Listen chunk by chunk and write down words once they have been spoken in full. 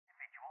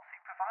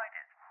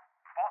provided.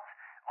 But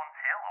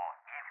until or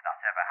if that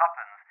ever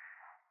happens,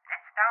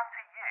 it's down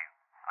to you,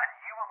 and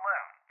you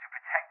alone, to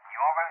protect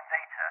your own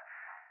data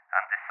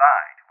and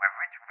decide whether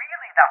it's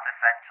really that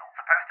essential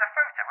to post a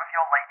photo of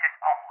your latest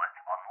omelette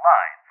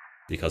online.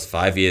 Because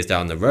 5 years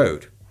down the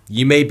road,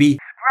 you may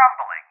be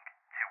Scrambling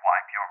to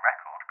wipe your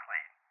record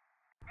clean.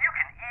 You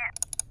can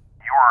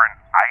You're an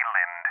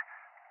island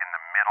in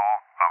the middle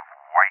of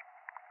white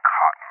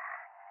cotton.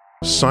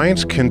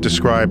 Science can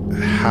describe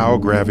how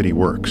gravity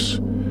works,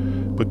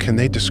 but can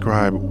they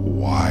describe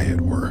why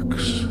it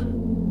works?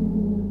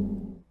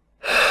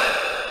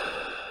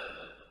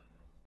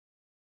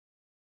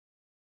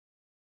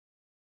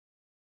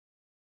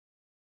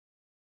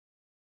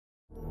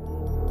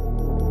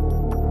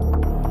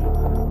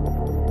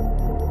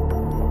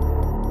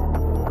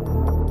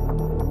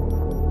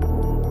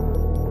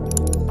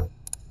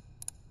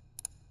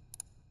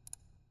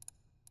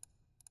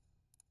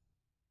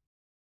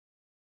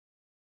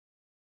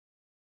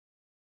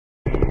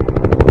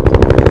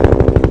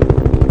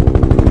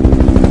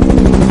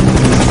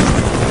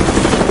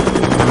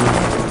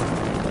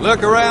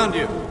 Look around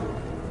you.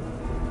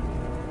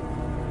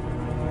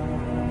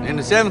 In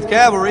the 7th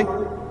Cavalry,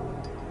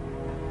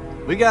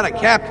 we got a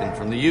captain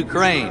from the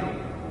Ukraine.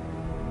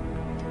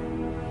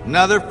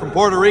 Another from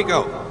Puerto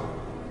Rico.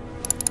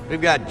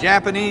 We've got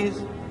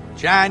Japanese,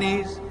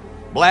 Chinese,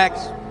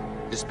 blacks,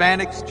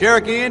 Hispanics,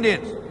 Cherokee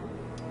Indians,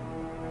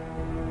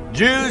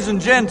 Jews and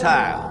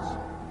Gentiles.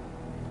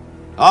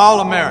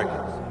 All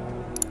Americans.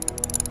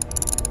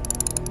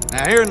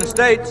 Now here in the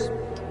States,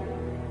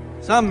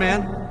 some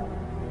men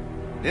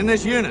in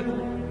this unit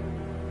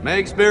may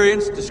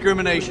experience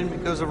discrimination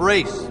because of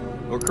race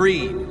or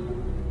creed.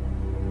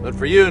 But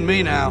for you and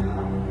me now,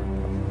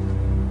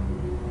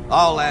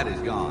 all that is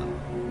gone.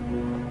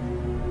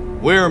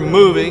 We're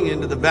moving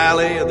into the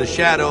valley of the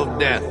shadow of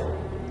death,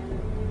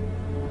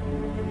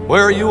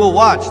 where you will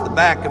watch the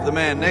back of the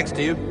man next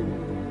to you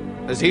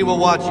as he will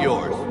watch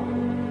yours.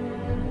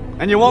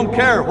 And you won't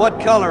care what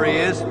color he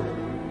is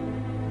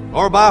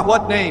or by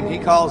what name he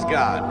calls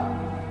God.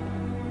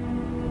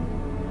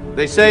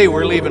 They say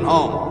we're leaving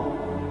home.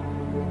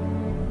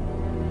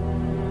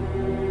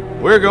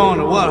 We're going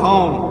to what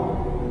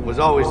home was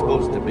always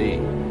supposed to be.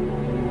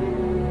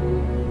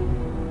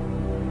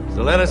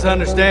 So let us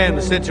understand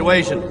the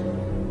situation.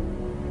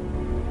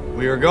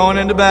 We are going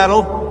into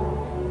battle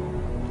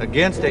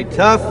against a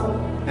tough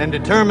and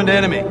determined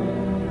enemy.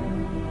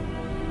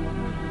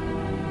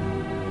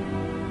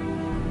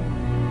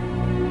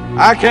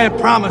 I can't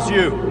promise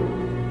you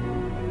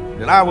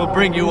that I will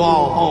bring you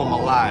all home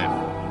alive.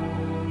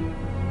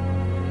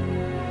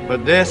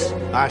 But this,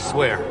 I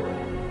swear,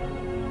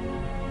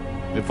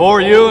 before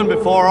you and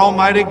before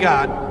Almighty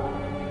God,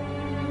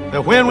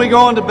 that when we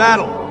go into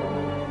battle,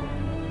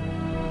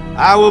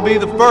 I will be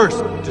the first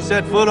to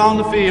set foot on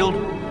the field,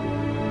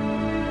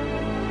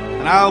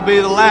 and I will be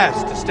the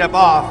last to step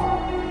off,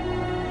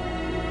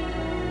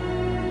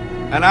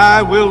 and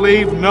I will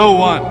leave no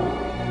one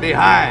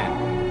behind.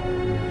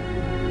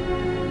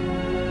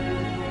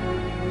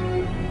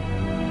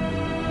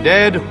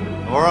 Dead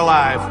or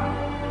alive.